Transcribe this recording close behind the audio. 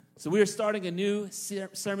So we are starting a new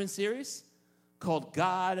sermon series called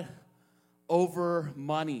God Over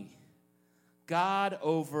Money. God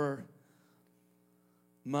Over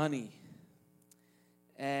Money.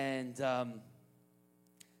 And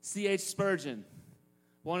C.H. Spurgeon,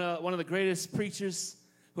 one of the greatest preachers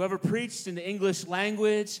who ever preached in the English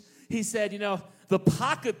language, he said, the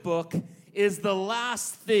pocketbook is the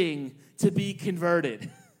last thing to be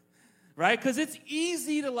converted, right? Because it's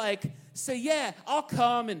easy to say, yeah, I'll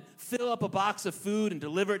come and fill up a box of food and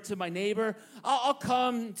deliver it to my neighbor. I'll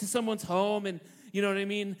come to someone's home and,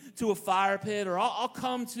 to a fire pit, or I'll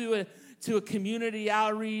come to a community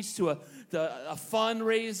outreach, to a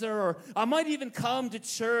fundraiser, or I might even come to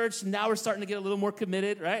church. Now we're starting to get a little more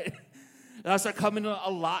committed, right? And I start coming a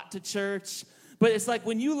lot to church. But it's like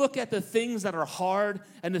when you look at the things that are hard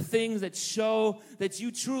and the things that show that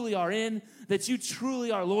you truly are in, that you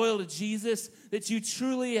truly are loyal to Jesus, that you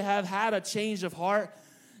truly have had a change of heart,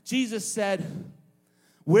 Jesus said,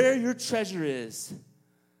 where your treasure is,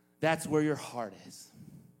 that's where your heart is.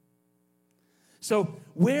 So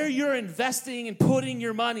where you're investing and putting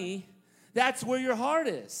your money, that's where your heart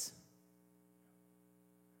is.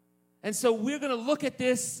 And so we're going to look at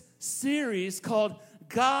this series called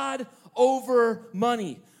God Over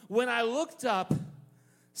Money. When I looked up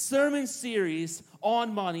sermon series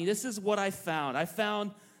on money, this is what I found. I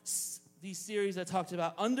found these series that talked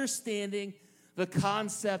about understanding the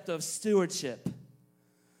concept of stewardship,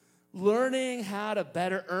 learning how to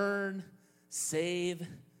better earn, save,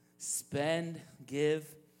 spend, give,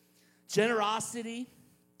 generosity,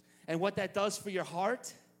 and what that does for your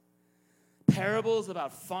heart, parables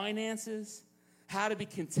about finances, how to be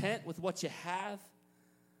content with what you have,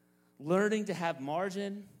 learning to have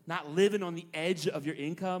margin, not living on the edge of your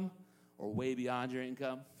income or way beyond your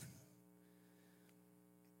income.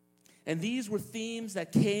 And these were themes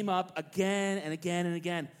that came up again and again and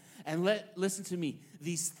again. And listen to me,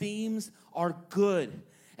 these themes are good.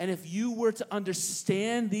 And if you were to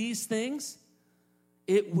understand these things,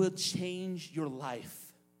 it will change your life.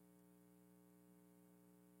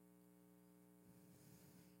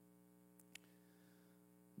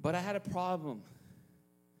 But I had a problem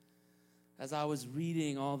as I was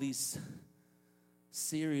reading all these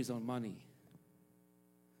series on money.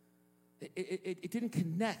 It didn't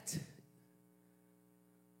connect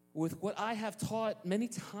with what I have taught many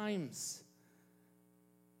times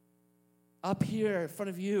up here in front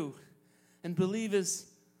of you and believe is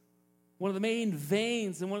one of the main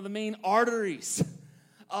veins and one of the main arteries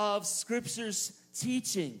of Scripture's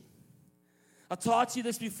teaching. I've taught you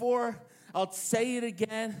this before. I'll say it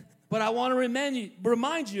again, but I want to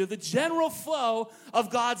remind you of the general flow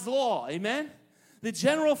of God's law. Amen? The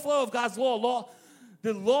general flow of God's law.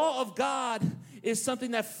 The law of God is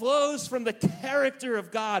something that flows from the character of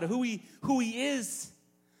God, who He is.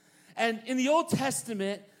 And in the Old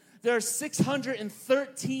Testament, there are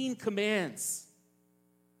 613 commands.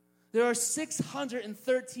 There are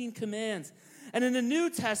 613 commands. And in the New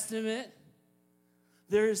Testament,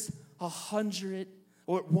 there's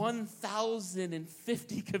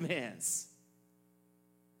 1,050 commands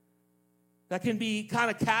that can be kind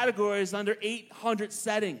of categorized under 800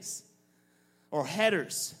 settings or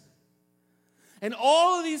headers. And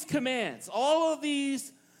all of these commands, all of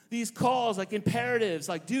these calls, like imperatives,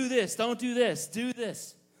 like do this, don't do this, do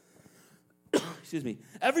this. Excuse me.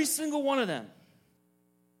 Every single one of them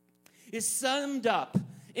is summed up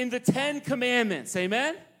in the 10 Commandments.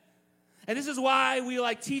 Amen? And this is why we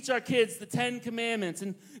teach our kids the 10 Commandments.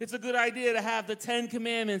 And it's a good idea to have the 10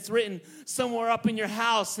 Commandments written somewhere up in your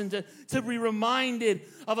house and to be reminded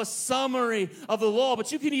of a summary of the law.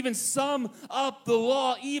 But you can even sum up the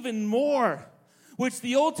law even more, which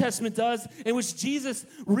the Old Testament does, in which Jesus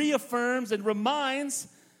reaffirms and reminds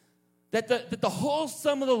that the whole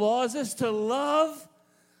sum of the law is this: to love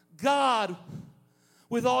God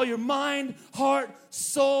with all your mind, heart,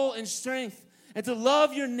 soul, and strength, and to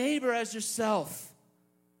love your neighbor as yourself.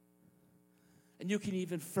 And you can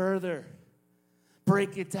even further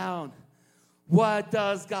break it down. What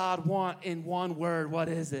does God want in one word? What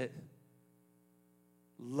is it?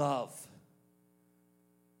 Love.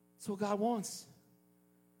 That's what God wants.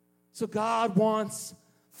 So God wants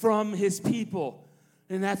from His people,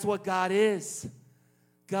 and that's what God is.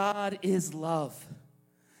 God is love.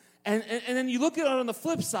 And then you look at it on the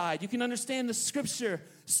flip side. You can understand the Scripture.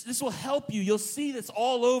 This will help you. You'll see this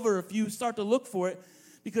all over if you start to look for it,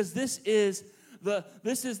 because this is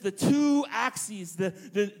the two axes,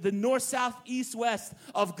 the north, south, east, west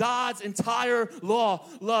of God's entire law.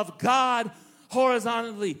 Love God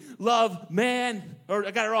horizontally. Love man, or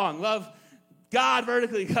I got it wrong. Love God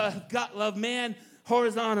vertically. Love man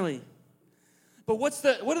horizontally. But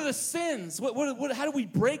what are the sins? How do we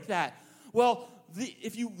break that? Well,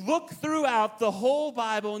 if you look throughout the whole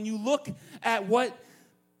Bible and you look at what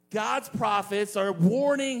God's prophets are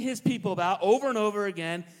warning his people about over and over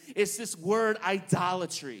again, it's this word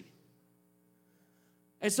idolatry.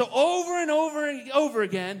 And so over and over and over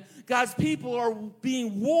again, God's people are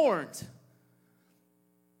being warned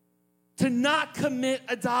to not commit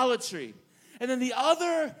idolatry. And then the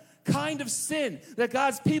other kind of sin that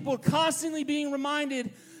God's people are constantly being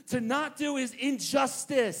reminded to not do is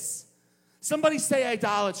injustice. Somebody say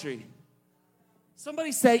idolatry.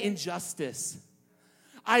 Somebody say injustice.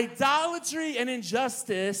 Idolatry and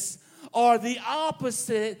injustice are the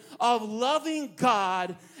opposite of loving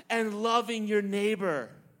God and loving your neighbor.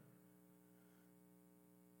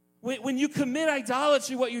 When you commit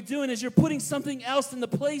idolatry, what you're doing is you're putting something else in the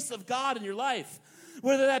place of God in your life.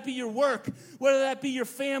 Whether that be your work, whether that be your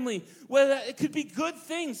family, it could be good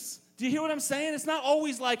things. Do you hear what I'm saying? It's not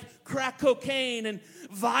always like crack cocaine and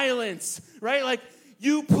violence, right? Like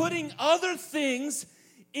you putting other things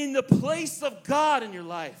in the place of God in your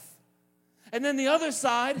life. And then the other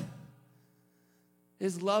side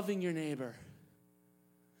is loving your neighbor.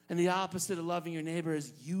 And the opposite of loving your neighbor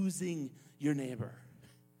is using your neighbor.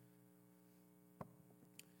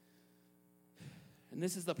 And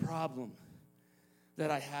this is the problem that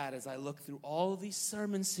I had as I looked through all of these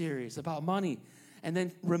sermon series about money and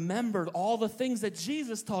then remembered all the things that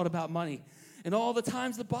Jesus taught about money and all the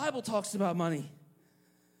times the Bible talks about money.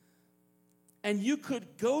 And you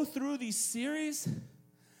could go through these series,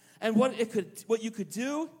 and what you could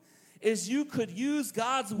do is you could use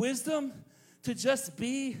God's wisdom to just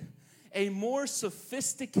be a more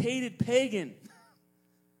sophisticated pagan.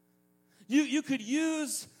 You could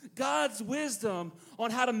use God's wisdom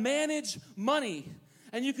on how to manage money,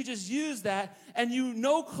 and you could just use that, and you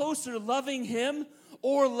no closer loving him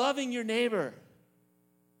or loving your neighbor.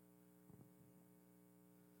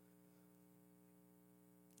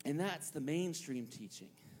 And that's the mainstream teaching,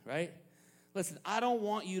 right? Listen, I don't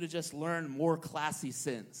want you to just learn more classy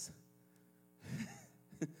sins.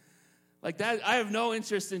 Like that, I have no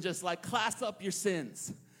interest in just like class up your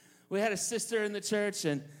sins. We had a sister in the church,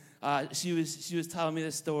 and she was telling me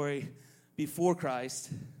this story before Christ.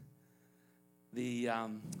 The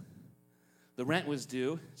rent was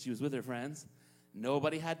due. She was with her friends.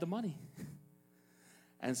 Nobody had the money.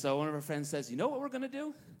 And so one of her friends says, you know what we're going to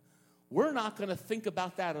do? We're not going to think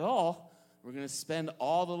about that at all. We're going to spend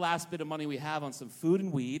all the last bit of money we have on some food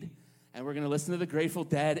and weed, and we're going to listen to the Grateful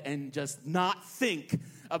Dead and just not think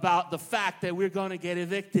about the fact that we're going to get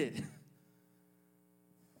evicted.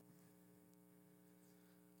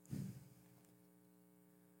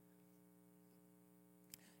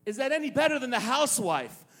 Is that any better than the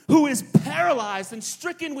housewife who is paralyzed and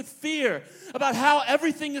stricken with fear about how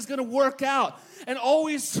everything is going to work out and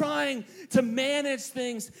always trying to manage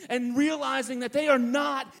things and realizing that they are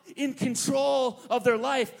not in control of their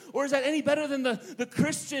life? Or is that any better than the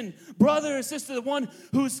Christian brother or sister, the one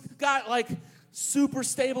who's got like super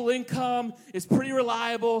stable income, is pretty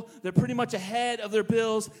reliable, they're pretty much ahead of their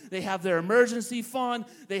bills, they have their emergency fund,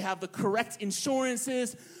 they have the correct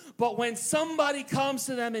insurances, but when somebody comes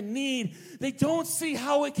to them in need, they don't see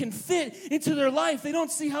how it can fit into their life. They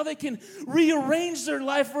don't see how they can rearrange their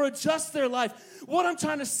life or adjust their life. What I'm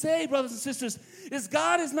trying to say, brothers and sisters, is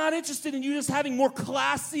God is not interested in you just having more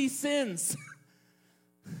classy sins.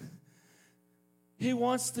 He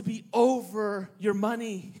wants to be over your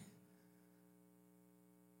money.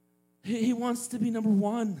 He wants to be number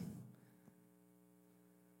one.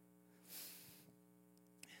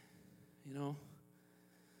 You know,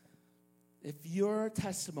 if your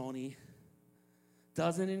testimony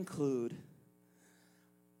doesn't include,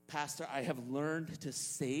 Pastor, I have learned to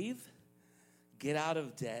save, get out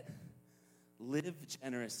of debt, live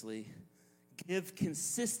generously, give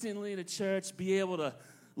consistently to church, be able to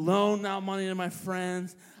loan out money to my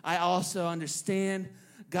friends. I also understand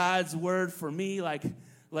God's word for me, like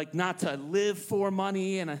not to live for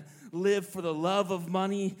money and live for the love of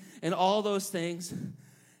money and all those things.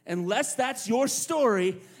 Unless that's your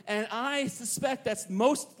story, and I suspect that's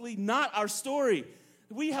mostly not our story.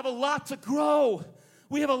 We have a lot to grow.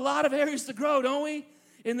 We have a lot of areas to grow, don't we?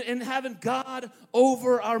 In having God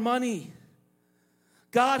over our money.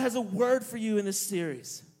 God has a word for you in this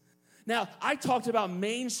series. Now, I talked about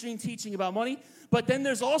mainstream teaching about money, but then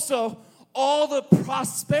there's also all the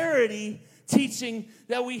prosperity teaching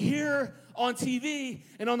that we hear on TV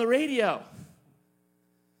and on the radio.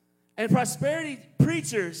 And prosperity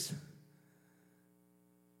preachers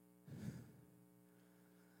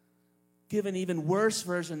give an even worse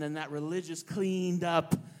version than that religious, cleaned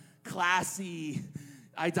up, classy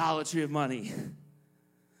idolatry of money.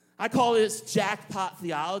 I call this jackpot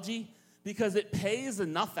theology because it pays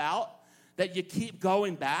enough out that you keep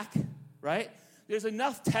going back, right? There's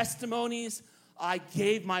enough testimonies. I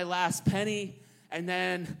gave my last penny, and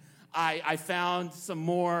then I found some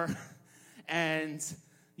more, and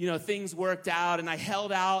things worked out, and I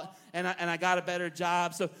held out, and I got a better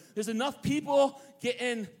job. So there's enough people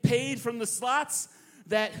getting paid from the slots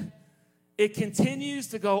that it continues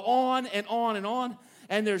to go on and on and on,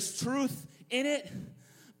 and there's truth in it.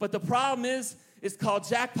 But the problem is, it's called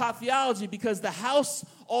jackpot theology because the house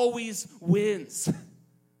always wins.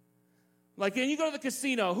 Like when you go to the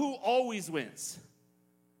casino, who always wins?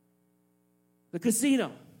 The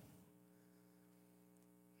casino.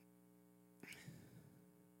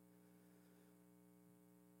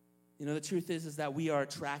 The truth is that we are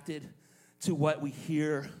attracted to what we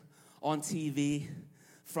hear on TV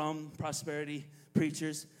from prosperity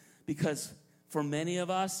preachers because for many of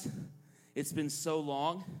us, it's been so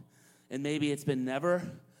long, and maybe it's been never,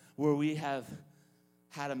 where we have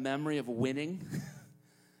had a memory of winning,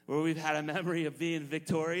 where we've had a memory of being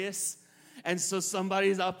victorious. And so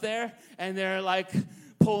somebody's up there, and they're like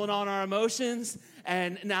pulling on our emotions,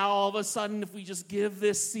 and now all of a sudden, if we just give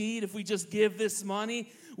this seed, if we just give this money,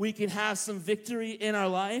 we can have some victory in our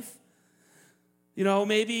life.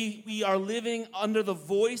 Maybe we are living under the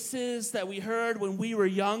voices that we heard when we were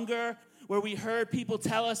younger, where we heard people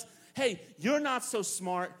tell us, hey, you're not so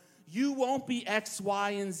smart. You won't be X,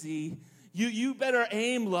 Y, and Z. You better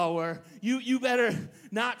aim lower. You better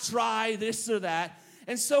not try this or that.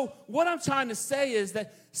 And so what I'm trying to say is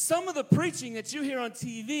that some of the preaching that you hear on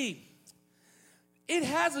TV, it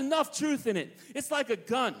has enough truth in it. It's like a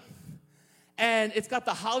gun. And it's got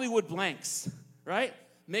the Hollywood blanks, right?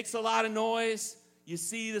 Makes a lot of noise. You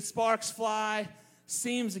see the sparks fly.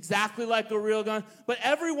 Seems exactly like a real gun. But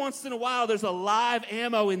every once in a while, there's a live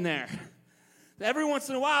ammo in there. Every once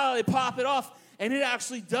in a while, they pop it off, and it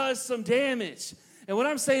actually does some damage. And what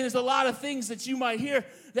I'm saying is a lot of things that you might hear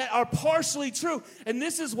that are partially true. And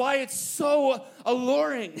this is why it's so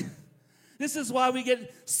alluring. This is why we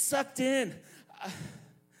get sucked in.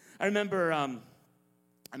 I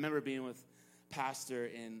remember being with pastor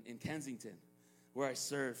in Kensington, where I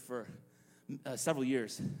served for several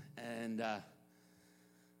years. And,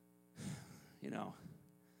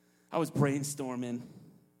 I was brainstorming.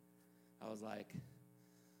 I was like,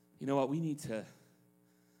 you know what, we need to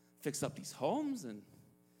fix up these homes. And,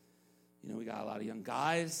 we got a lot of young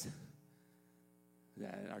guys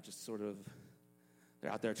that are just they're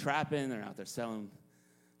out there trapping, they're out there selling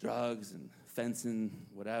drugs and fencing,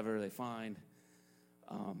 whatever they find.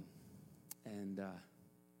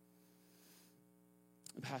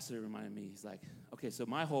 The pastor reminded me, he's like, okay, so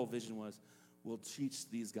my whole vision was we'll teach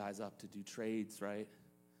these guys up to do trades, right?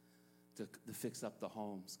 To fix up the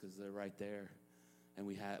homes because they're right there. And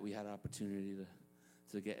we had an opportunity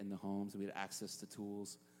to get in the homes, and we had access to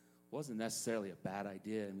tools. It wasn't necessarily a bad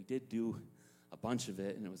idea, and we did do a bunch of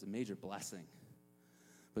it, and it was a major blessing.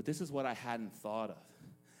 But this is what I hadn't thought of.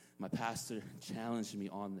 My pastor challenged me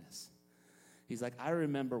on this. He's like, I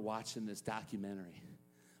remember watching this documentary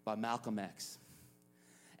about Malcolm X.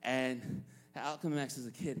 And Malcolm X is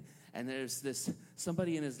a kid, and there's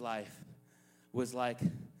somebody in his life was like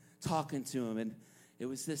talking to him, and it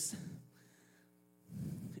was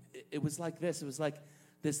like this. It was like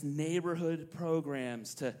this neighborhood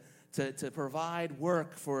programs to provide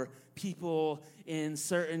work for people in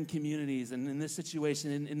certain communities, and in this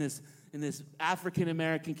situation, in this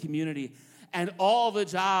African-American community. And all the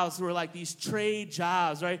jobs were like these trade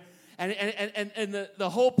jobs, right? And the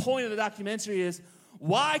whole point of the documentary is,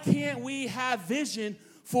 why can't we have vision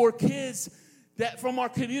for kids that from our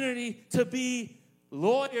community to be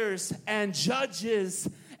lawyers and judges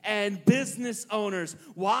and business owners?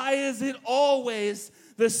 Why is it always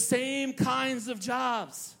the same kinds of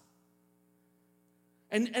jobs?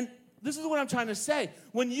 And this is what I'm trying to say.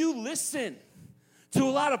 When you listen to a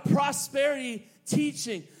lot of prosperity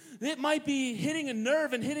teaching, it might be hitting a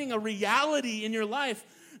nerve and hitting a reality in your life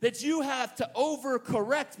that you have to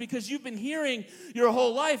overcorrect because you've been hearing your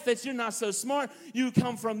whole life that you're not so smart. You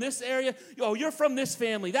come from this area. Oh, you're from this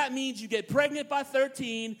family. That means you get pregnant by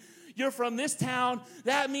 13. You're from this town.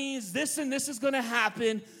 That means this and this is going to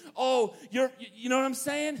happen. Oh, you know what I'm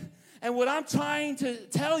saying? And what I'm trying to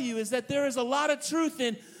tell you is that there is a lot of truth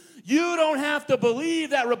in you don't have to believe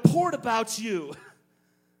that report about you.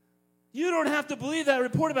 You don't have to believe that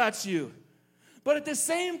report about you. But at the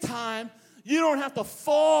same time, you don't have to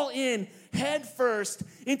fall in head first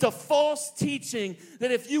into false teaching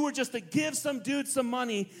that if you were just to give some dude some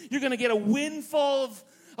money, you're going to get a windfall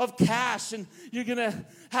of cash and you're going to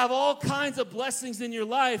have all kinds of blessings in your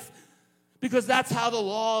life. Because that's how the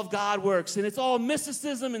law of God works. And it's all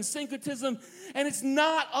mysticism and syncretism. And it's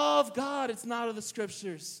not of God. It's not of the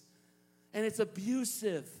Scriptures. And it's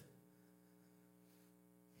abusive.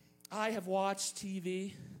 I have watched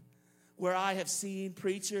TV where I have seen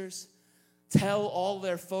preachers tell all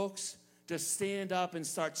their folks to stand up and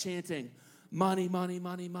start chanting, money, money,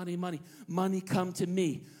 money, money, money. Money come to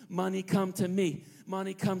me. Money come to me.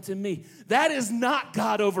 Money come to me. That is not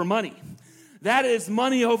God over money. That is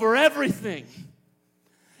money over everything.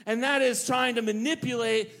 And that is trying to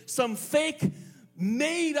manipulate some fake,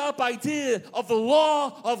 made-up idea of the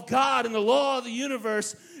law of God and the law of the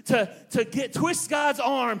universe to twist God's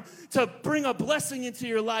arm to bring a blessing into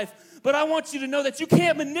your life. But I want you to know that you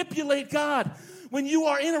can't manipulate God. When you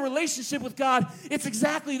are in a relationship with God, it's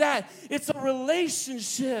exactly that. It's a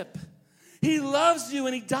relationship. He loves you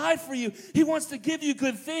and He died for you. He wants to give you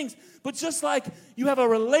good things. But just like you have a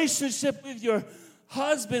relationship with your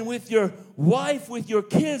husband, with your wife, with your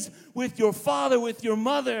kids, with your father, with your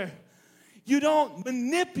mother, you don't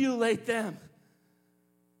manipulate them.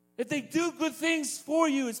 If they do good things for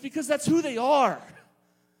you, it's because that's who they are.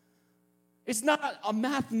 It's not a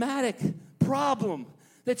mathematic problem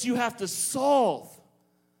that you have to solve.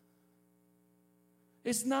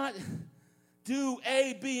 It's not do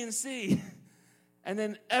A, B, and C, and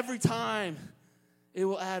then every time it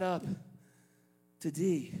will add up to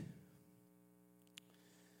D.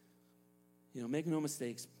 You know, make no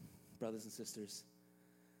mistakes, brothers and sisters.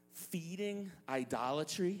 Feeding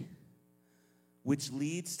idolatry, which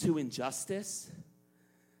leads to injustice,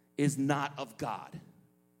 is not of God.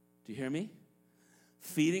 Do you hear me?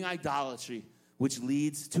 Feeding idolatry, which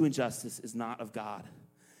leads to injustice, is not of God.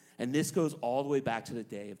 And this goes all the way back to the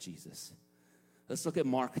day of Jesus. Let's look at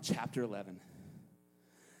Mark chapter 11.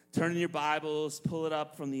 Turn in your Bibles, pull it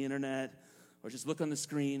up from the internet, or just look on the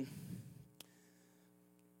screen.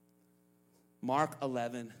 Mark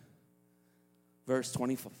 11, verse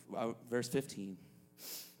 15.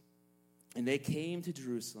 And they came to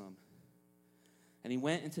Jerusalem, and he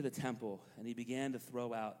went into the temple, and he began to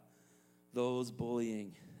throw out those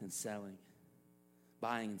buying and selling.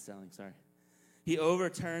 He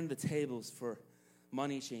overturned the tables for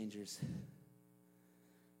money changers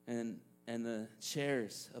and the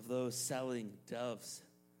chairs of those selling doves,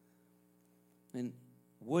 and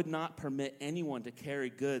would not permit anyone to carry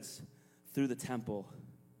goods through the temple.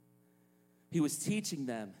 He was teaching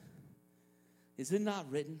them, is it not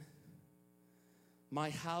written, my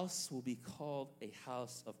house will be called a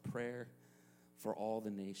house of prayer for all the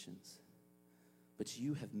nations, but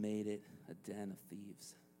you have made it a den of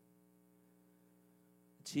thieves.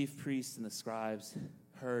 The chief priests and the scribes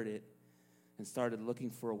heard it and started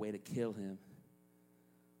looking for a way to kill him,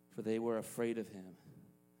 for they were afraid of him,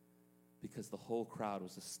 because the whole crowd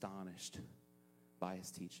was astonished by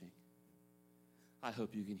his teaching. I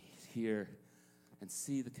hope you can hear and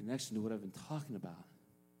see the connection to what I've been talking about.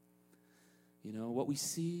 You know, what we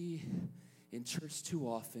see in church too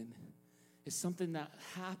often is something that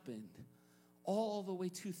happened all the way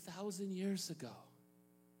 2,000 years ago.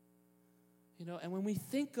 You know, and when we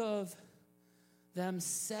think of them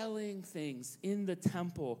selling things in the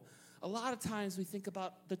temple, a lot of times we think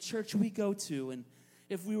about the church we go to and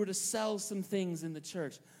if we were to sell some things in the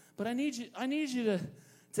church. But I need you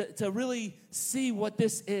to really see what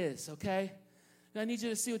this is, okay? I need you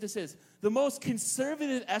to see what this is. The most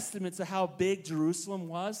conservative estimates of how big Jerusalem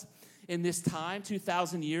was in this time,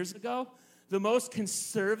 2,000 years ago, the most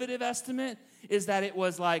conservative estimate is that it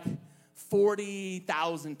was like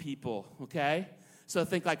 40,000 people, okay? So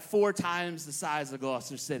think like 4 times the size of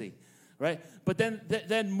Gloucester City, right? But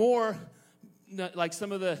then more, like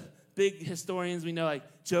some of the big historians we know, like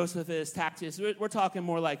Josephus, Tacitus, we're talking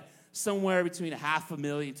more like somewhere between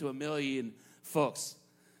 500,000 to 1 million folks.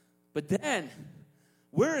 But then,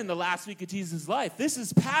 we're in the last week of Jesus' life. This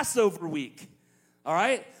is Passover week, all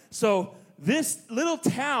right? So this little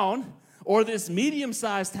town, or this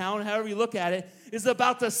medium-sized town, however you look at it, is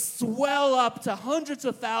about to swell up to hundreds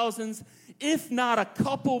of thousands, if not a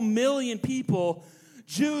couple million people,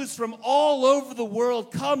 Jews from all over the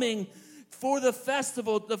world coming for the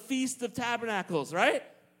festival, the Feast of Tabernacles, right?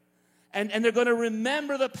 And they're going to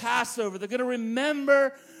remember the Passover. They're going to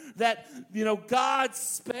remember that, you know, God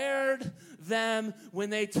spared them when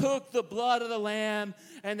they took the blood of the lamb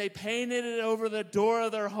and they painted it over the door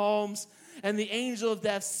of their homes, and the angel of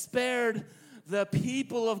death spared the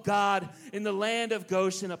people of God in the land of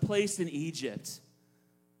Goshen, a place in Egypt.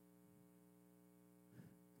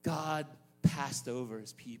 God passed over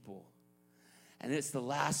his people. And it's the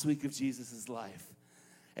last week of Jesus' life.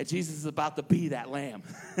 And Jesus is about to be that lamb.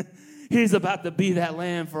 He's about to be that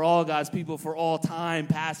lamb for all God's people for all time,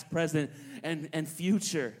 past, present, and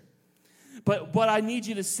future. But what I need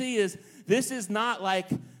you to see is this is not like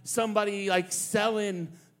somebody like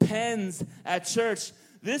selling pens at church.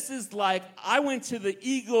 This is like, I went to the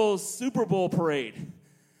Eagles Super Bowl parade.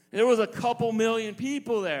 There was a couple million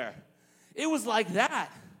people there. It was like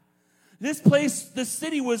that. This place, the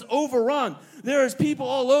city was overrun. There's people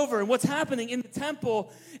all over. And what's happening in the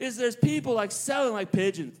temple is there's people like selling like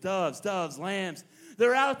pigeons, doves, lambs.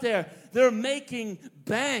 They're out there. They're making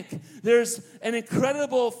bank. There's an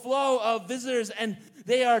incredible flow of visitors, and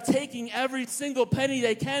they are taking every single penny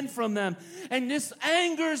they can from them. And this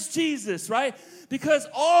angers Jesus, right? Because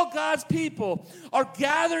all God's people are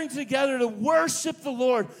gathering together to worship the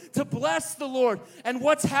Lord, to bless the Lord. And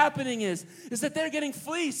what's happening is that they're getting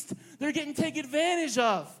fleeced. They're getting taken advantage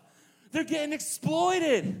of. They're getting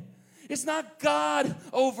exploited. It's not God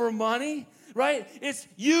over money, right? It's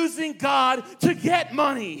using God to get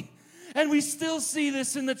money. And we still see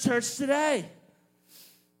this in the church today.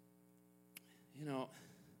 You know,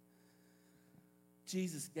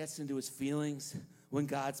 Jesus gets into his feelings when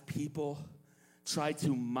God's people try to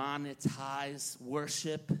monetize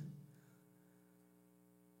worship.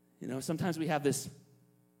 You know, sometimes we have this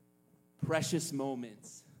precious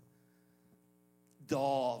moments,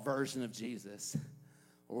 dull version of Jesus,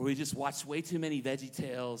 or we just watch way too many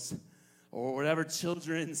Veggie or whatever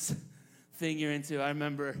children's thing you're into. I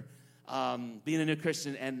remember being a new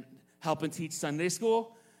Christian and helping teach Sunday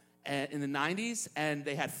school in the 90s, and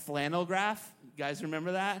they had flannel graph. You guys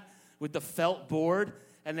remember that? With the felt board,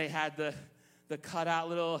 and they had the cut out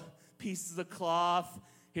little pieces of cloth.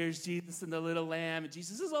 Here's Jesus and the little lamb. And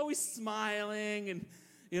Jesus is always smiling, and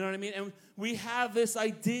you know what I mean? And we have this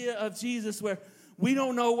idea of Jesus where we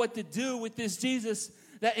don't know what to do with this Jesus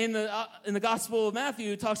that in the Gospel of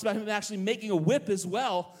Matthew talks about him actually making a whip as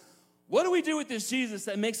well. What do we do with this Jesus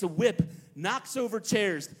that makes a whip, knocks over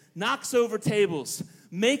chairs, knocks over tables,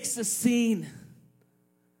 makes a scene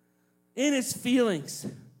in his feelings?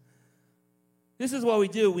 This is what we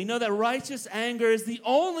do. We know that righteous anger is the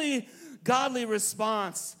only godly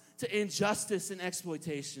response to injustice and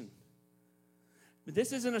exploitation. But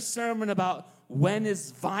this isn't a sermon about when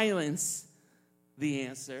is violence the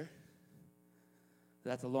answer.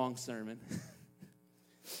 That's a long sermon.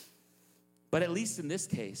 But at least in this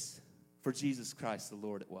case, for Jesus Christ the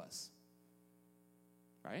Lord, it was.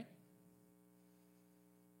 Right?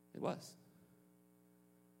 It was.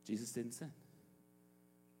 Jesus didn't sin.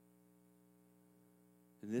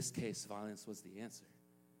 In this case, violence was the answer.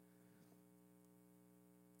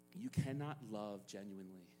 You cannot love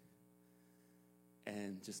genuinely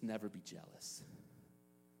and just never be jealous.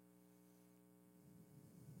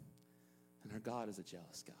 And our God is a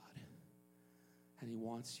jealous God. And he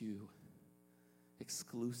wants you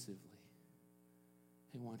exclusively.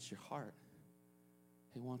 He wants your heart.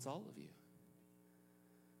 He wants all of you.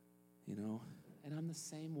 You know, and I'm the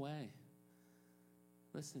same way.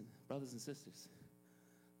 Listen, brothers and sisters,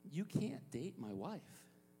 you can't date my wife,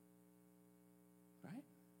 right?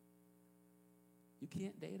 You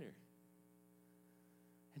can't date her.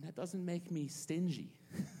 And that doesn't make me stingy,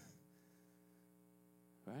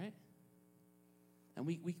 right? And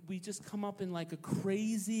we just come up in like a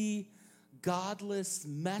crazy, godless,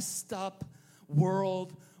 messed up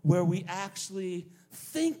world where we actually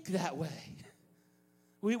think that way.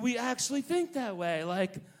 We actually think that way.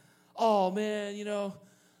 Like, oh, man, you know,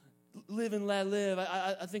 live and let live.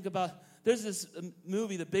 I think about, there's this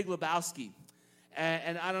movie, The Big Lebowski.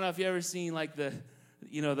 And I don't know if you've ever seen, like, the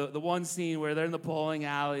one scene where they're in the bowling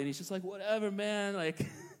alley, and he's just like, whatever, man. Like,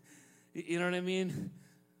 you know what I mean?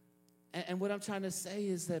 And what I'm trying to say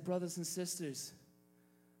is that, brothers and sisters,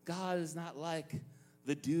 God is not like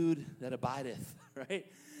the dude that abideth, right?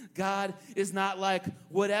 God is not like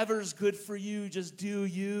whatever's good for you, just do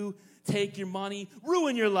you. Take your money,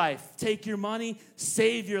 ruin your life. Take your money,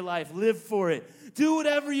 save your life, live for it. Do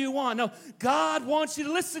whatever you want. No, God wants you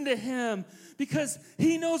to listen to him because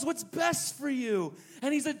he knows what's best for you.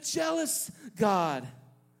 And he's a jealous God.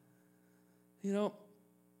 You know,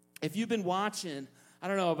 if you've been watching, I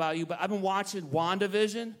don't know about you, but I've been watching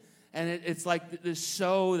WandaVision. And it's like this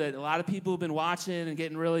show that a lot of people have been watching and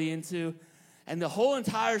getting really into. And the whole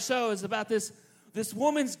entire show is about this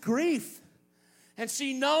woman's grief. And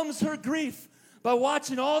she numbs her grief by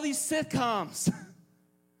watching all these sitcoms.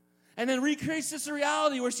 And then recreates this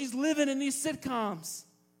reality where she's living in these sitcoms.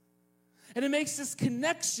 And it makes this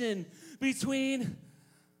connection between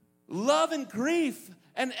love and grief.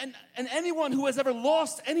 And anyone who has ever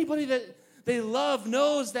lost anybody that they love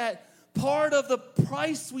knows that part of the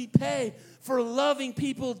price we pay for loving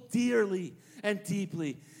people dearly and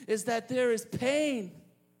deeply is that there is pain.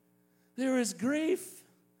 There is grief.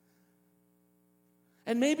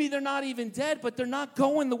 And maybe they're not even dead, but they're not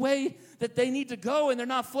going the way that they need to go, and they're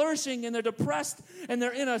not flourishing, and they're depressed, and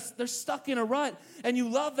they're stuck in a rut, and you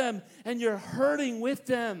love them, and you're hurting with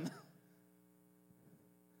them.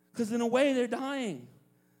 Because in a way, they're dying.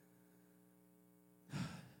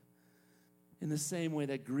 In the same way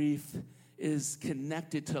that grief is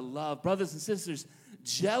connected to love. Brothers and sisters,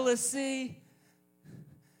 jealousy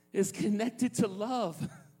is connected to love.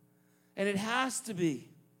 And it has to be.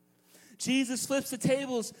 Jesus flips the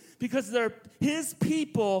tables because his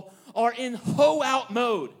people are in hoe-out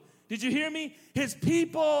mode. Did you hear me? His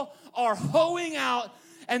people are hoeing out,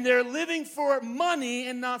 and they're living for money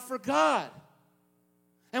and not for God.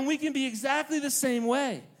 And we can be exactly the same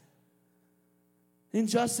way.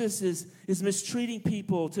 Injustice is mistreating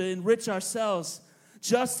people to enrich ourselves.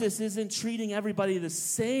 Justice isn't treating everybody the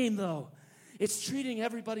same, though. It's treating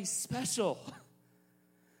everybody special.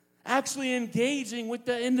 Actually engaging with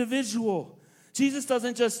the individual. Jesus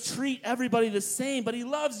doesn't just treat everybody the same, but he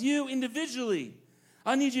loves you individually.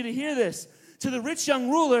 I need you to hear this. To the rich young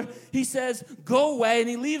ruler, he says, go away, and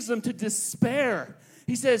he leaves them to despair.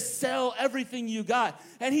 He says, sell everything you got.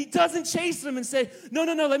 And he doesn't chase them and say, no,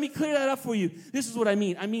 let me clear that up for you. This is what I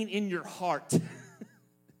mean. I mean in your heart.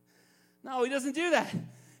 No, he doesn't do that.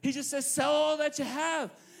 He just says, sell all that you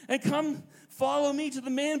have and come follow me. To the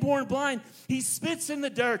man born blind, he spits in the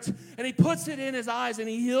dirt and he puts it in his eyes and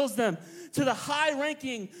he heals them. To the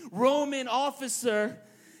high-ranking Roman officer,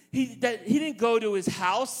 he didn't go to his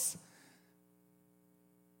house.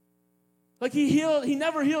 Like he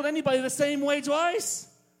never healed anybody the same way twice.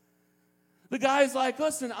 The guy's like,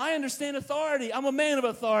 listen, I understand authority. I'm a man of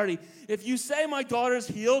authority. If you say my daughter's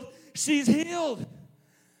healed, she's healed.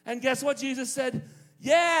 And guess what? Jesus said,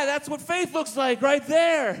 yeah, that's what faith looks like right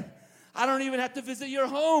there. I don't even have to visit your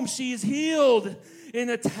home. She's healed in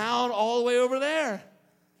a town all the way over there.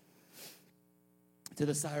 To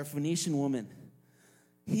the Syrophoenician woman,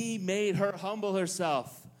 he made her humble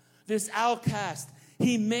herself. This outcast,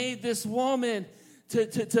 he made this woman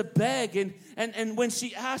to beg. And when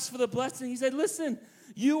she asked for the blessing, he said, listen,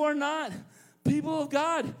 you are not people of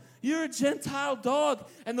God. You're a Gentile dog.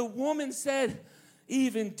 And the woman said,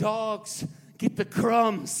 even dogs get the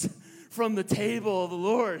crumbs from the table of the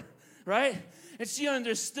Lord. Right? And she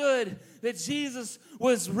understood that Jesus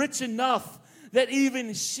was rich enough that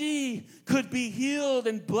even she could be healed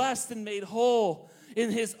and blessed and made whole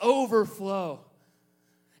in his overflow.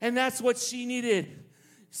 And that's what she needed.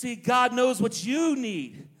 See, God knows what you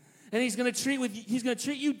need. And he's going to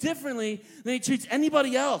treat you differently than he treats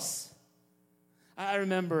anybody else. I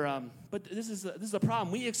remember, but this is a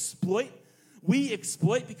problem. We exploit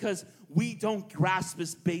because we don't grasp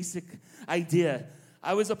this basic idea.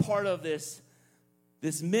 I was a part of this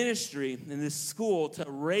ministry in this school to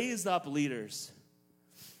raise up leaders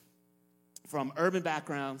from urban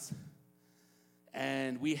backgrounds.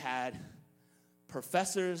 And we had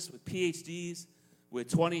professors with PhDs with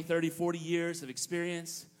 20, 30, 40 years of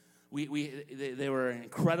experience. They were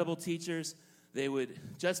incredible teachers. They would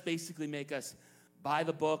just basically make us buy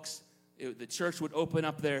the books. The church would open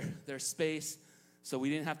up their space so we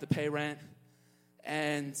didn't have to pay rent.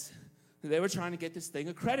 And they were trying to get this thing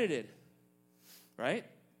accredited, right?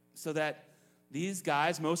 So that these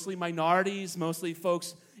guys, mostly minorities, mostly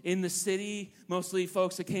folks in the city, mostly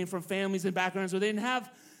folks that came from families and backgrounds where they didn't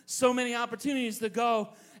have so many opportunities to go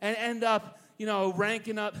and end up,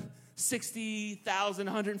 ranking up 60,000,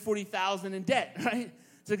 140,000 in debt, right,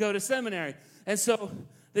 to go to seminary. And so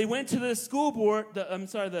they went to the school board,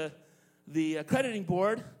 the accrediting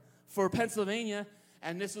board for Pennsylvania,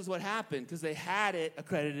 and this is what happened because they had it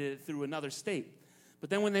accredited through another state. But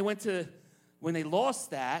then when they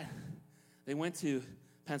lost that, they went to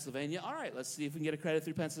Pennsylvania. All right, let's see if we can get accredited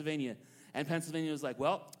through Pennsylvania. And Pennsylvania was like,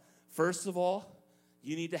 well, first of all,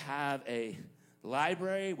 you need to have a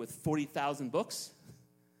library with 40,000 books.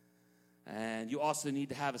 And you also need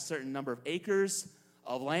to have a certain number of acres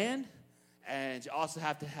of land. And you also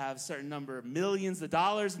have to have a certain number of millions of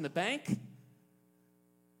dollars in the bank.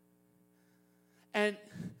 And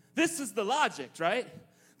this is the logic, right?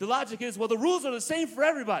 The logic is, well, the rules are the same for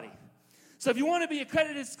everybody. So if you want to be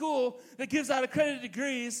accredited school that gives out accredited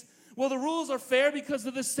degrees, well, the rules are fair because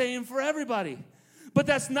they're the same for everybody. But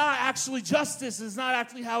that's not actually justice. It's not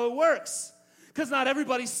actually how it works. Because not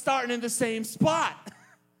everybody's starting in the same spot.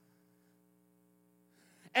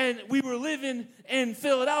 And we were living in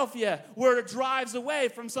Philadelphia, where it drives away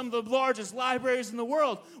from some of the largest libraries in the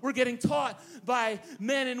world. We're getting taught by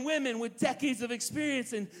men and women with decades of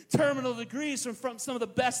experience and terminal degrees from some of the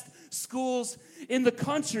best schools in the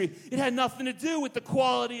country. It had nothing to do with the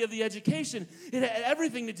quality of the education. It had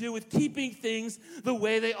everything to do with keeping things the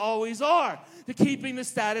way they always are, to keeping the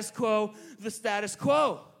status quo,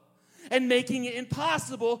 and making it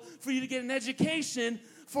impossible for you to get an education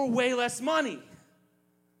for way less money.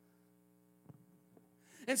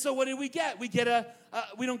 And so what did we get? We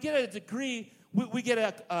don't get a degree, we get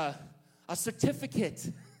a certificate.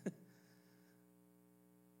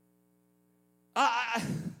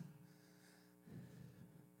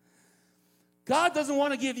 God doesn't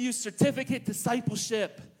want to give you certificate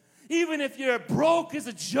discipleship. Even if you're broke as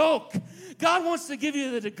a joke, God wants to give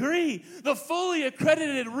you the degree, the fully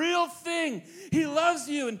accredited real thing. He loves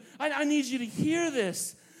you, and I need you to hear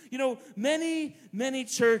this. You know, many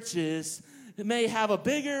churches may have a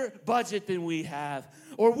bigger budget than we have,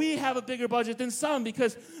 or we have a bigger budget than some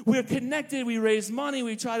because we're connected, we raise money,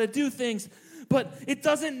 we try to do things, but it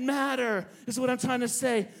doesn't matter, is what I'm trying to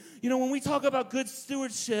say. You know, when we talk about good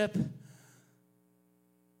stewardship,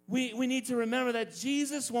 we need to remember that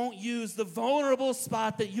Jesus won't use the vulnerable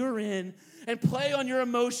spot that you're in and play on your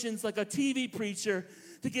emotions like a TV preacher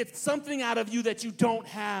to get something out of you that you don't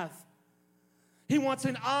have. He wants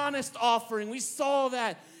an honest offering. We saw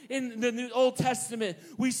that in the Old Testament.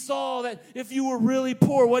 We saw that if you were really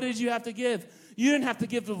poor, what did you have to give? You didn't have to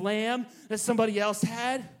give the lamb that somebody else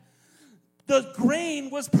had. The grain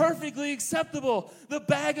was perfectly acceptable, the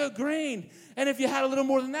bag of grain. And if you had a little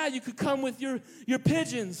more than that, you could come with your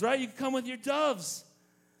pigeons, right? You could come with your doves.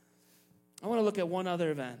 I want to look at one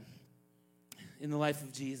other event in the life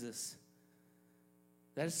of Jesus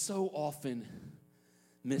that is so often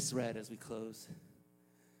misread as we close.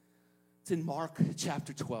 It's in Mark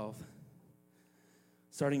chapter 12,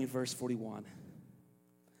 starting in verse 41.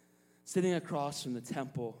 Sitting across from the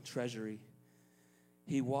temple treasury,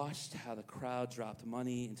 he watched how the crowd dropped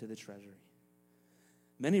money into the treasury.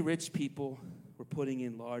 Many rich people were putting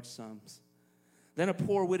in large sums. Then a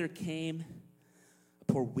poor widow came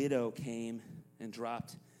and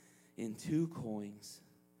dropped in 2 coins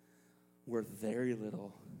worth very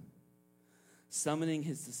little. Summoning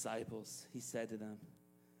his disciples, he said to them,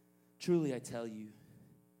 "Truly I tell you,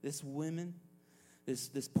 this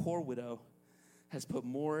poor widow has put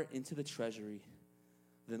more into the treasury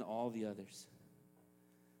than all the others.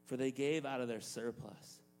 For they gave out of their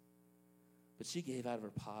surplus, but she gave out of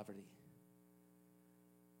her poverty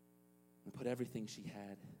and put everything she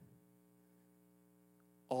had,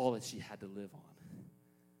 all that she had to live on."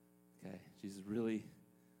 Okay, she's really,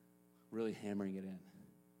 really hammering it in.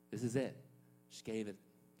 This is it. She gave it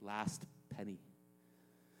last penny.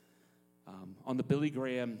 On the Billy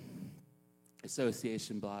Graham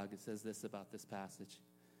Association blog, it says this about this passage.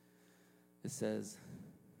 It says,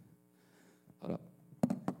 hold up.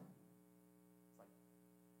 It's like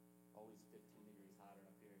always 15 degrees hotter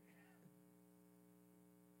up here.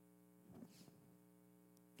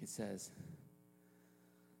 It says,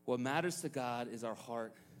 what matters to God is our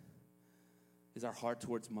heart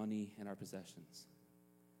towards money and our possessions.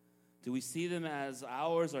 Do we see them as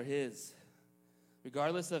ours or his?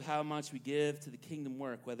 Regardless of how much we give to the kingdom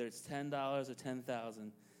work, whether it's $10 or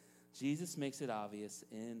 $10,000, Jesus makes it obvious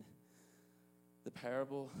in the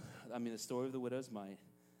story of the widow's mite,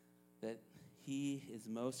 that he is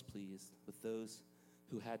most pleased with those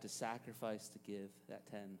who had to sacrifice to give that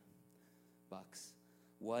 $10.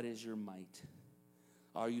 What is your mite?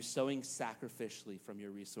 Are you sowing sacrificially from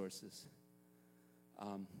your resources?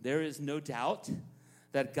 There is no doubt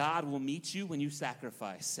that God will meet you when you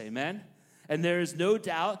sacrifice. Amen? And there is no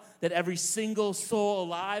doubt that every single soul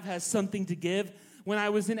alive has something to give. When I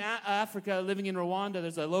was in Africa, living in Rwanda,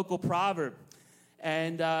 there's a local proverb.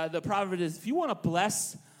 And the proverb is, if you want to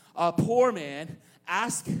bless a poor man,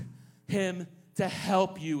 ask him to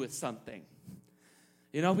help you with something.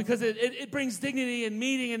 You know, because it brings dignity and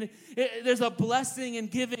meaning, and there's a blessing in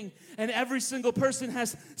giving, and every single person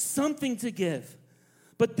has something to give.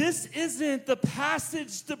 But this isn't the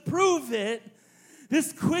passage to prove it.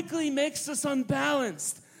 This quickly makes us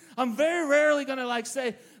unbalanced. I'm very rarely going to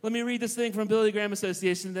say, let me read this thing from Billy Graham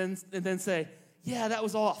Association and then say, yeah, that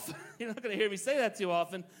was off. You're not going to hear me say that too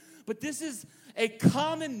often. But this is a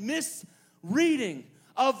common misreading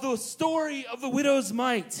of the story of the widow's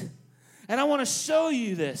mite. And I want to show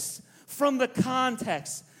you this from the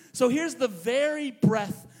context. So here's the very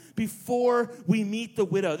breath before we meet the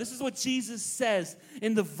widow. This is what Jesus says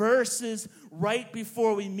in the verses right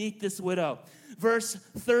before we meet this widow. Verse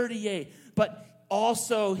 38, but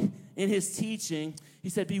also in his teaching, He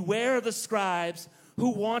said, beware of the scribes who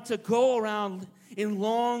want to go around in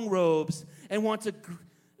long robes and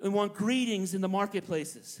want greetings in the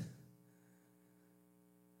marketplaces.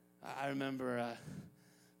 I remember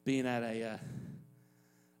being at a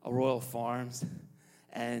Royal Farms,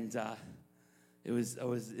 and I was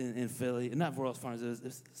in Philly, not Royal Farms, it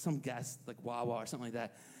was some gas, like Wawa or something like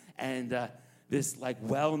that, and this like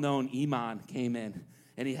well-known imam came in,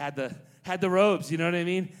 and he had the robes, you know what I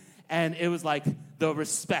mean? And it was like the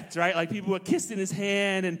respect, right? Like people were kissing his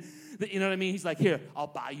hand, and you know what I mean? He's like, here, I'll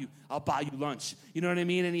buy you lunch. You know what I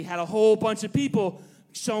mean? And he had a whole bunch of people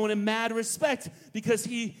showing him mad respect because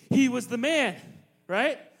he was the man,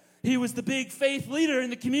 right? He was the big faith leader in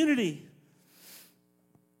the community.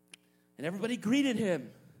 And everybody greeted him.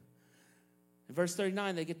 In verse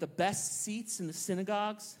 39, they get the best seats in the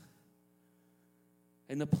synagogues,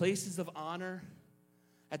 in the places of honor,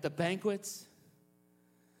 at the banquets.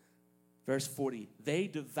 Verse 40, they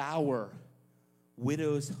devour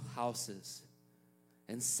widows' houses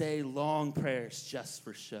and say long prayers just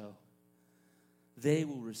for show. They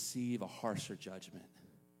will receive a harsher judgment.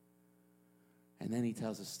 And then he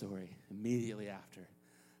tells a story immediately after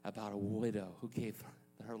about a widow who gave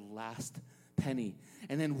her last penny.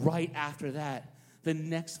 And then right after that, the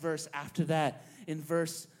next verse after that, in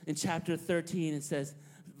chapter 13, it says,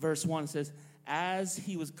 verse 1 says, as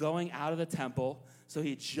he was going out of the temple, so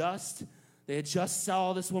they had just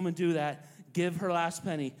saw this woman do that, give her last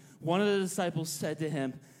penny. One of the disciples said to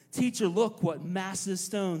him, teacher, look what massive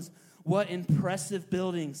stones, what impressive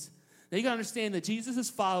buildings. Now you gotta understand that Jesus'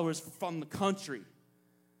 followers from the country,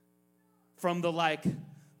 from the like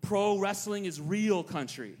pro wrestling is real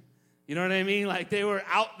country. You know what I mean? Like they were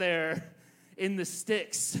out there in the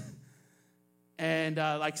sticks and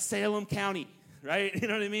like Salem County, right? You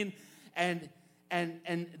know what I mean? And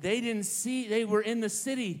they were in the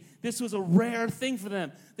city. This was a rare thing for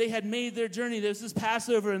them. They had made their journey. There was this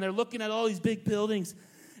Passover, and they're looking at all these big buildings,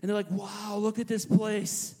 and they're like, wow, look at this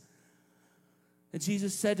place. And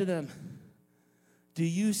Jesus said to them, do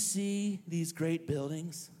you see these great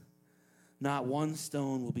buildings? Not one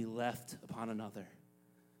stone will be left upon another.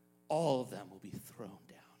 All of them will be thrown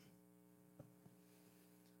down.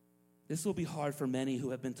 This will be hard for many who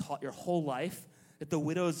have been taught your whole life that the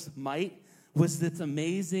widow's mite was this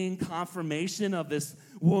amazing confirmation of this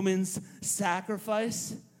woman's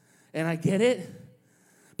sacrifice. And I get it.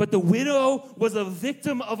 But the widow was a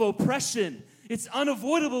victim of oppression. It's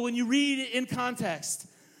unavoidable when you read it in context.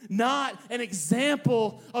 Not an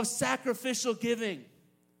example of sacrificial giving.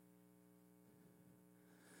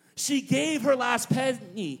 She gave her last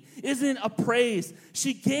penny isn't a praise.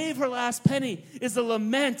 She gave her last penny is a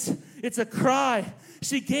lament. It's a cry.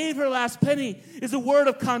 She gave her last penny is a word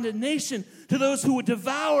of condemnation to those who would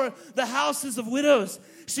devour the houses of widows.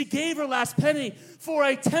 She gave her last penny for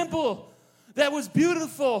a temple that was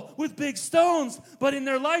beautiful with big stones, but in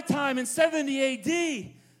their lifetime in 70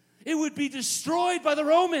 AD, it would be destroyed by the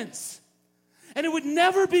Romans, and it would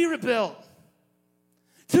never be rebuilt.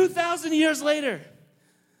 2,000 years later,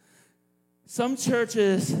 some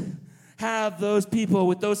churches have those people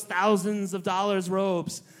with those thousands of dollars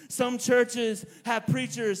robes. Some churches have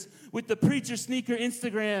preachers with the preacher sneaker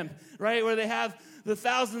Instagram, right, where they have the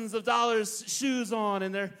thousands of dollars shoes on,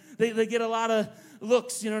 and they get a lot of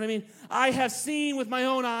looks, you know what I mean? I have seen with my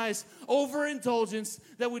own eyes overindulgence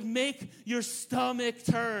that would make your stomach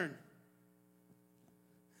turn.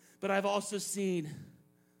 But I've also seen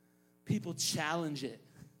people challenge it,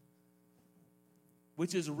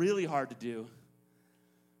 which is really hard to do,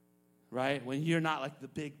 right? When you're not like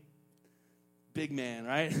the big man,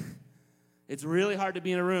 right? It's really hard to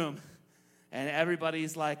be in a room and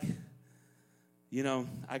everybody's like, you know,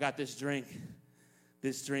 I got this drink.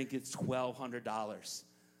 This drink is $1,200.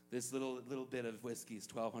 This little bit of whiskey is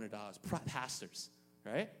 $1,200. Pastors,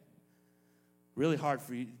 right? Really hard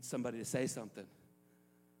for somebody to say something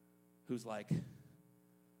who's like,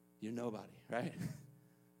 you're nobody, right?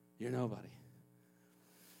 You're nobody.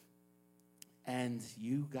 And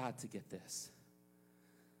you got to get this.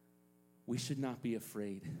 We should not be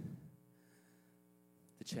afraid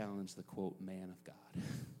to challenge the, quote, man of God.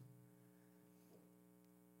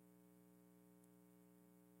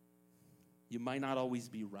 You might not always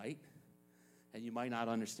be right, and you might not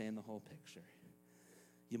understand the whole picture.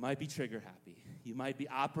 You might be trigger happy. You might be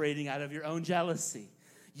operating out of your own jealousy.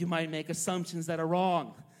 You might make assumptions that are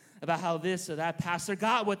wrong about how this or that pastor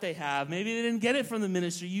got what they have. Maybe they didn't get it from the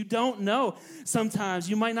ministry. You don't know. Sometimes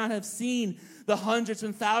you might not have seen the hundreds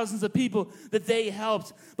and thousands of people that they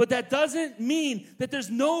helped. But that doesn't mean that there's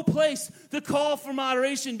no place to call for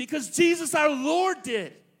moderation, because Jesus our Lord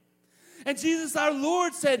did. And Jesus, our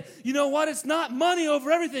Lord, said, you know what? It's not money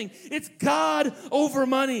over everything. It's God over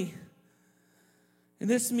money. And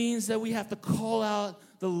this means that we have to call out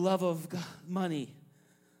the love of God, money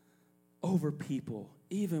over people,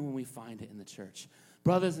 even when we find it in the church.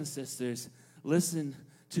 Brothers and sisters, listen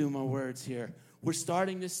to my words here. We're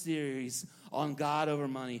starting this series on God over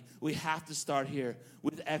money. We have to start here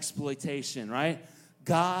with exploitation, right?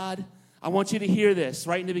 God, I want you to hear this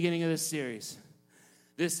right in the beginning of this series.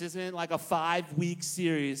 This isn't like a 5-week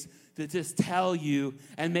series to just tell you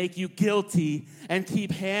and make you guilty and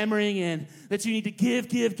keep hammering in that you need to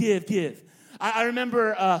give. I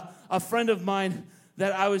remember a friend of mine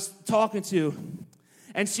that I was talking to,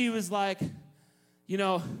 and she was like, you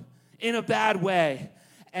know, in a bad way.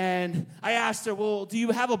 And I asked her, well, do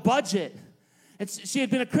you have a budget? And she had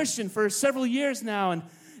been a Christian for several years now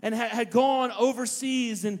and had gone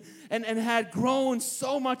overseas and had grown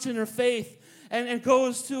so much in her faith and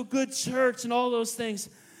goes to a good church and all those things.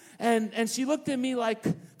 And she looked at me like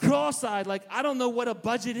cross-eyed, like, I don't know what a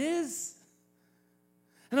budget is.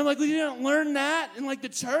 And I'm like, well, you didn't learn that in like the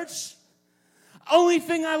church? Only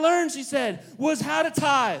thing I learned, she said, was how to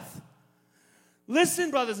tithe.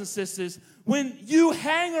 Listen, brothers and sisters, when you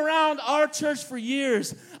hang around our church for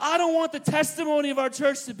years, I don't want the testimony of our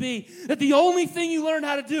church to be that the only thing you learned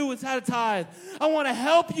how to do was how to tithe. I want to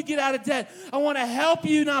help you get out of debt. I want to help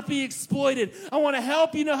you not be exploited. I want to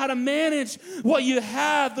help you know how to manage what you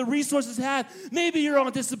have, the resources you have. Maybe you're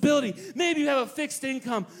on disability. Maybe you have a fixed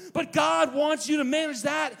income. But God wants you to manage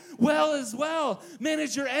that well as well.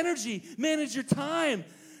 Manage your energy. Manage your time.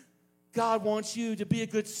 God wants you to be a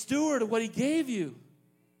good steward of what He gave you.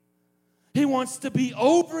 He wants to be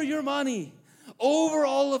over your money, over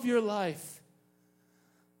all of your life.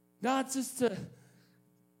 Not just to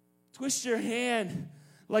twist your hand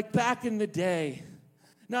like back in the day.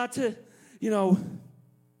 Not to,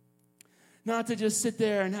 not to just sit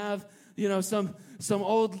there and have, some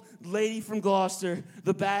old lady from Gloucester,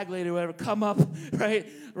 the bag lady or whatever, come up right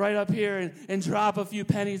up here and drop a few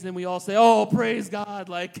pennies, and we all say, oh, praise God,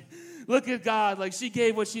 like, look at God, like she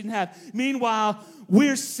gave what she didn't have. Meanwhile,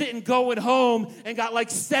 we're sitting going home and got like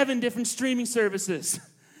 7 different streaming services.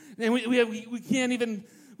 And we can't even,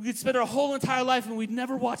 we could spend our whole entire life and we'd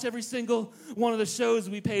never watch every single one of the shows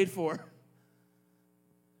we paid for.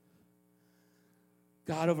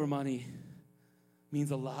 God over money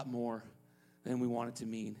means a lot more than we want it to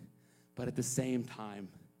mean. But at the same time,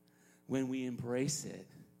 when we embrace it,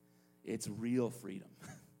 it's real freedom.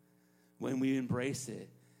 When we embrace it,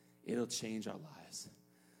 it'll change our lives.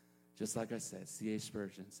 Just like I said, C.A.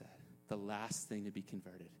 Spurgeon said, the last thing to be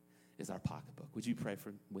converted is our pocketbook. Would you pray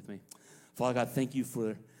with me? Father God, thank you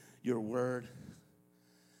for your word.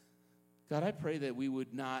 God, I pray that we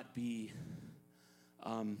would not be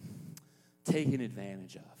taken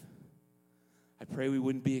advantage of. I pray we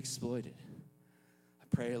wouldn't be exploited.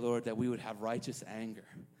 I pray, Lord, that we would have righteous anger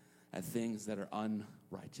at things that are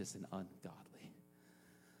unrighteous and ungodly.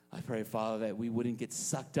 I pray, Father, that we wouldn't get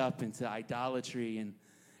sucked up into idolatry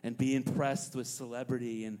and be impressed with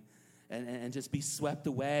celebrity and just be swept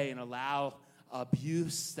away and allow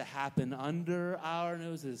abuse to happen under our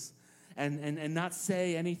noses and not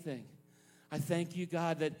say anything. I thank you,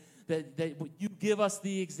 God, that you give us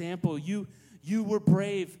the example. You were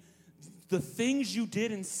brave. The things you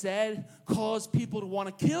did and said caused people to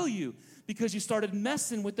want to kill you because you started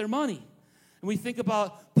messing with their money. And we think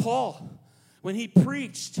about Paul when he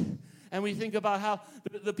preached, and we think about how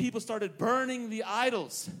the people started burning the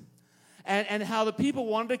idols and how the people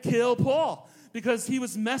wanted to kill Paul because he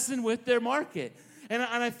was messing with their market. And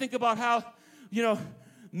I think about how,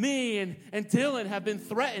 me and Dylan have been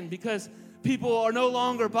threatened because people are no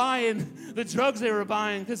longer buying the drugs they were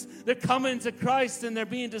buying because they're coming to Christ and they're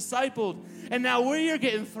being discipled. And now we're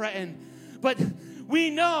getting threatened. But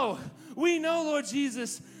we know, Lord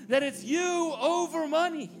Jesus, that it's you over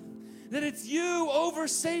money, that it's you over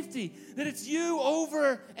safety, that it's you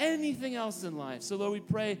over anything else in life. So, Lord, we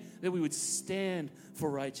pray that we would stand for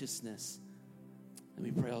righteousness. And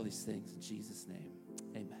we pray all these things in Jesus' name.